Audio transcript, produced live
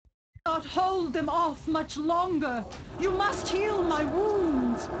cannot hold them off much longer. You must heal my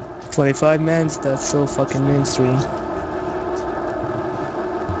wounds. 25 mans, that's so fucking mainstream.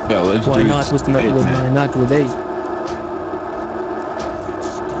 Yeah, let's Why do not it. with not with 8?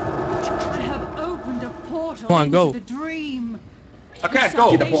 I have opened a portal Come on, into go. the dream. I can't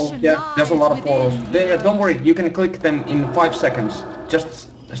go. Yeah, there's a lot of portals. Don't worry, you can click them in 5 seconds. Just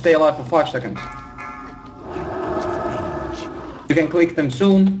stay alive for 5 seconds. You can click them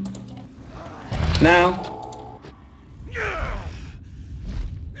soon. Now.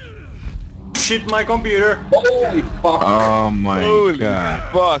 Shit, my computer. Holy fuck. Oh my Holy god.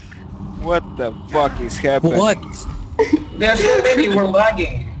 fuck! What the fuck is happening? What? There's so many, we're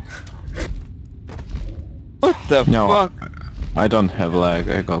lagging. What the No, fuck? I don't have lag.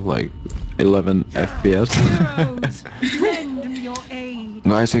 I got like 11 FPS. Heroes, lend me your aid.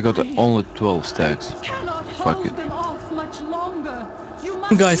 Guys, I got only 12 stacks. Cannot Fuck hold it. them off much longer. You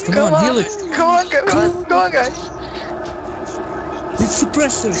must Guys, heal come my on, heal it. wounds. Come on, come on, guys. It's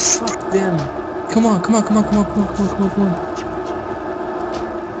suppressors. Fuck them. Come on. Come on. Come on.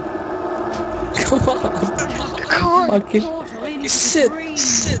 Fucking Portal into the sit. dream.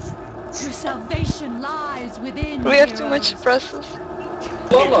 Your salvation lies within. We have too much heroes. suppressors.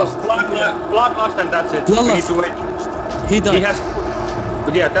 Bloodlust and that's it. Bloodlust. We need to wait. He He died. has...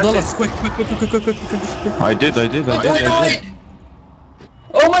 But yeah, that's Lolas, it. quick. I did.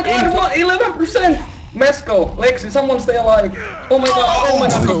 Oh my god, what? 11%! Mesco, Lexi, someone stay alive. Oh my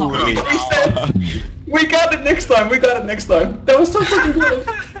god, Holy We got it next time, That was so fucking good.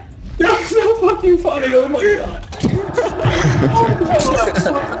 That was so fucking funny, oh my god.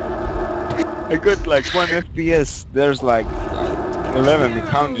 I got like 1 FPS. There's like 11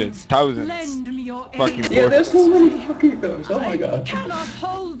 hundreds, thousands. Lend me your Fucking aid. Yeah, there's so many fucking those, oh my god. Cannot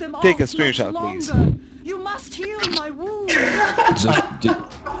hold them Take a off screenshot, much please. longer. You must heal my wounds.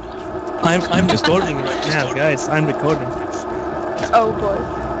 I'm recording right now, guys. I'm recording. Oh boy.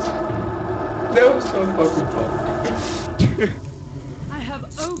 That was so fucking fun. I have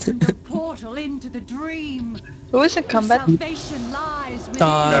opened a portal into the dream. Who is in Your combat? salvation lies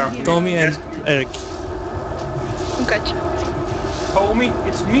within heroes. Tommy and Eric. Gotcha. homie,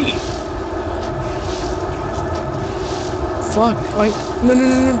 it's me. Fuck.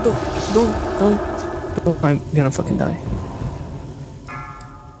 No. Don't. I'm gonna fucking die.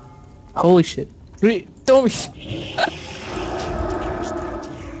 Holy shit. Tommy.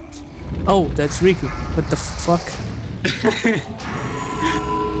 Oh, that's Riku. What the fuck?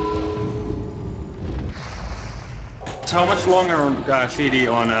 So how much longer on CD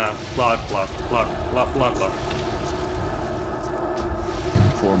on Bloodlust?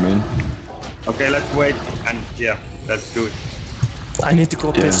 4 min. Okay, let's wait and yeah, let's do it. I need to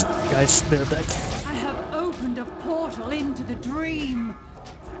go Yeah. piss. Guys, bear back. I have opened a portal into the dream.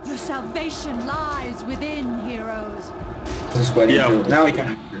 Your salvation lies within, heroes. Just waiting Yeah. to... Now we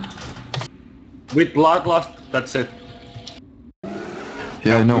can... With Bloodlust, that's it.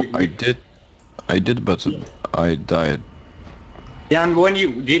 Yeah, no, I did, but I died. Yeah, and when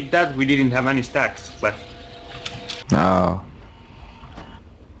you did that, we didn't have any stacks left. Ah.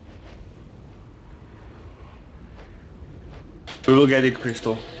 We will get it,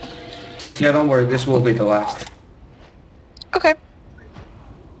 Crystal. Yeah, don't worry, this will be the last. Okay.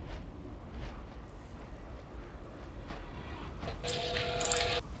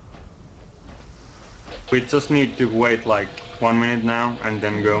 We just need to wait like 1 minute now and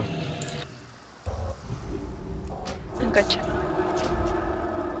then go. Gotcha.